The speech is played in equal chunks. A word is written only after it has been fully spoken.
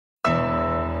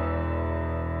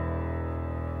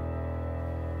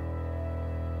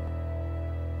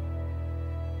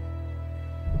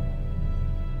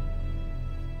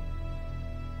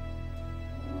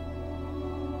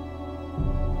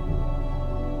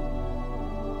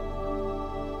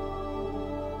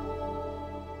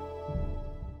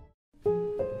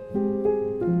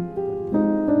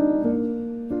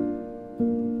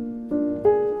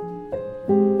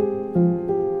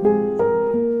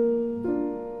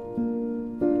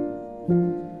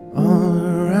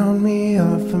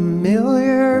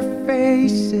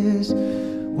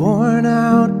worn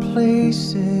out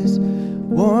places,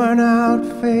 worn out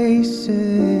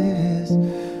faces,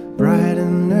 bright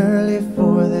and early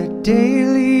for their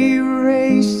daily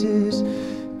races,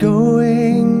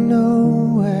 going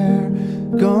nowhere,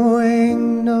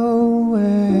 going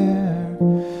nowhere.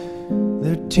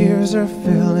 Their tears are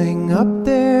filling up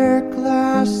their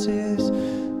glasses,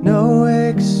 no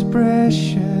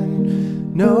expression,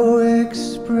 no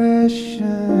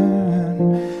expression.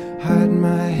 Hide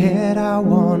my head, I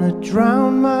wanna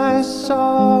drown my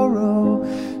sorrow.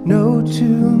 No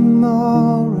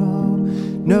tomorrow,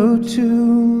 no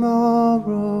tomorrow.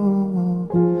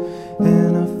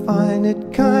 And I find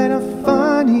it kinda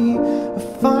funny, I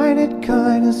find it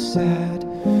kinda sad.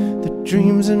 The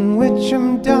dreams in which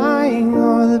I'm dying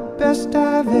are the best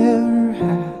I've ever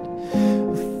had.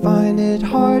 I find it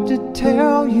hard to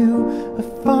tell you, I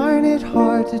find it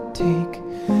hard to take.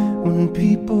 When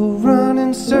people run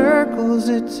in circles,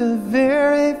 it's a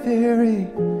very, very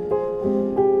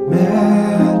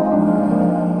mad world.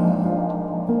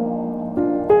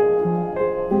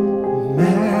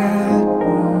 Mad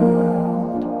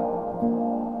world.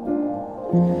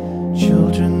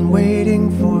 Children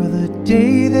waiting for the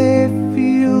day they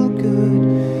feel good.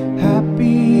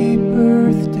 Happy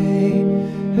birthday,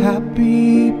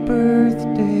 happy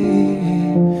birthday.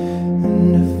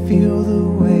 And to feel the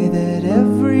way that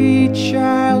every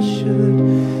child should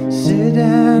sit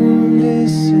and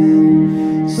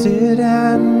listen, sit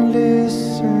and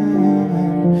listen.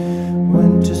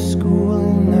 Went to school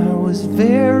and I was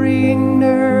very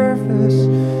nervous.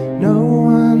 No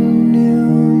one knew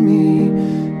me,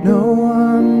 no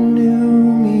one knew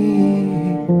me.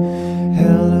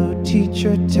 Hello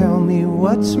teacher, tell me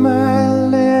what's my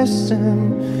lesson.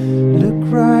 Look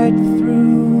right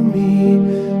through me,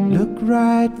 look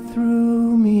right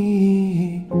through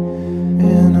me.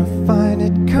 And I find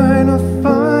it kinda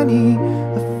funny,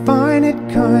 I find it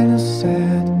kinda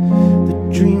sad. The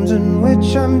dreams in which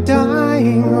I'm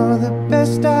dying are the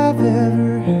best I've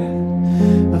ever had.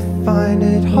 I find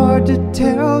it hard to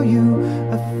tell you,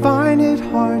 I find it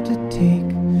hard to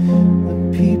take. When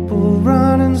people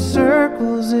run in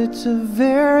circles, it's a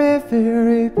very,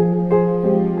 very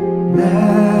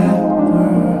mad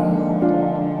world.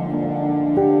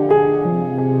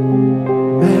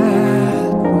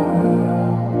 Mad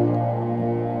world.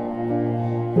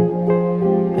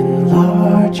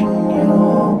 Enlarging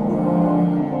your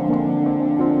world.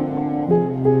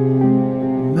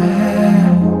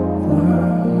 Mad world.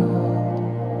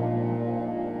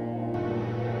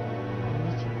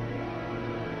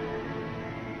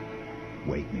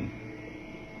 Wake me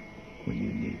when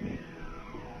you need me.